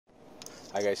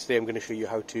Hi guys, today I'm going to show you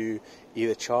how to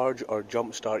either charge or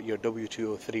jump start your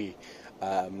W203.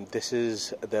 This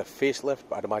is the facelift,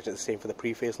 but I'd imagine it's the same for the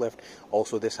pre-facelift.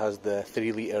 Also, this has the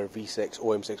 3-litre V6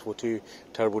 OM602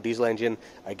 turbo diesel engine.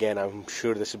 Again, I'm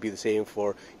sure this would be the same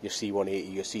for your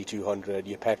C180, your C200,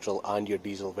 your petrol and your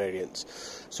diesel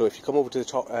variants. So if you come over to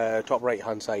the top right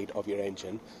hand side of your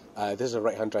engine, this is a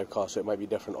right hand drive car, so it might be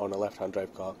different on a left hand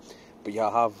drive car. But you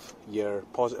have your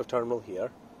positive terminal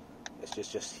here, it's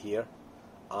just here,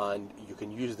 and you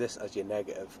can use this as your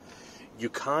negative. You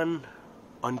can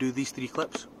undo these 3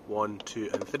 clips, 1, 2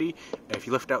 and 3. If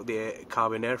you lift out the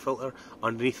cabin air filter,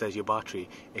 underneath is your battery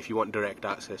if you want direct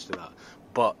access to that,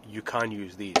 but you can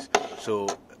use these. So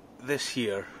this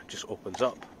here just opens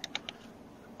up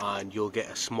and you'll get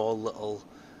a small little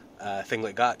thing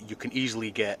like that. You can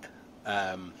easily get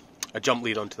a jump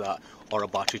lead onto that or a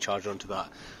battery charger onto that.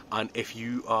 And if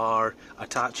you are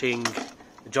attaching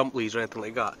jump leads or anything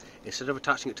like that, instead of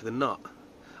attaching it to the nut,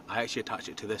 I actually attach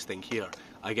it to this thing here.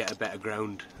 I get a better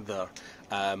ground there.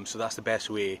 So that's the best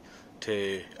way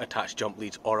to attach jump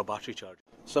leads or a battery charger.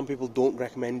 Some people don't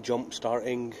recommend jump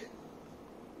starting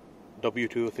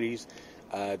W203s.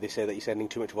 They say that you're sending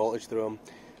too much voltage through them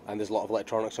and there's a lot of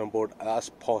electronics on board. That's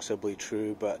possibly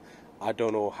true, but I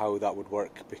don't know how that would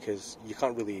work because you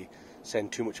can't really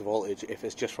send too much voltage if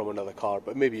it's just from another car,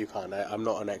 but maybe you can. I'm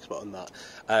not an expert on that.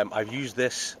 I've used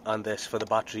this and this for the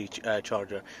battery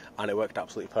charger and it worked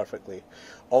absolutely perfectly.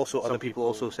 Also, other people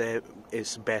also say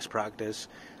it's best practice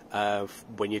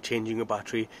when you're changing a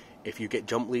battery, if you get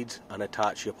jump leads and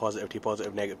attach your positive to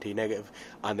positive, negative to negative,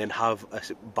 and then have a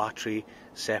battery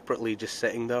separately just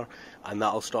sitting there, and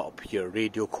that'll stop your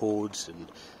radio codes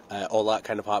and all that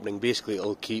kind of happening. Basically,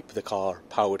 it'll keep the car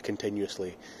powered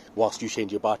continuously whilst you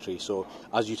change your battery. So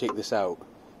as you take this out,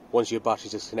 once your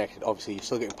battery's disconnected, obviously you're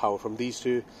still getting power from these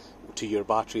two to your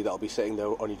battery that'll be sitting there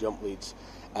on your jump leads.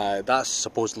 That's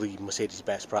supposedly Mercedes'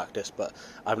 best practice, but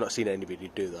I've not seen anybody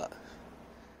do that.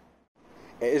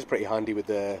 It is pretty handy with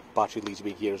the battery leads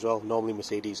being here as well. Normally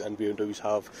Mercedes and BMWs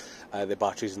have the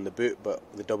batteries in the boot, but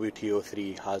the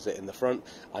W203 has it in the front,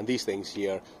 and these things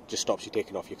here just stops you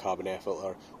taking off your cabin air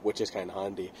filter, which is kind of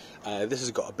handy. This has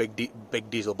got a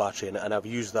big diesel battery in it, and I've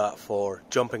used that for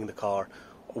jumping the car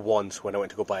once when I went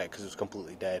to go buy it because it was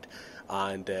completely dead,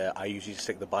 and I usually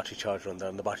stick the battery charger on there,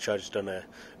 and the battery charger's done a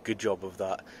good job of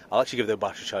that. I'll actually give the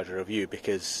battery charger a review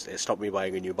because it stopped me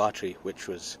buying a new battery, which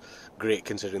was great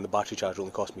considering the battery charger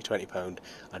only cost me £20.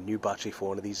 A new battery for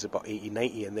one of these is about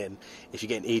 80-90, and then if you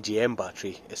get an AGM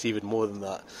battery it's even more than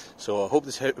that. So I hope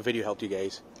this video helped you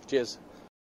guys. Cheers.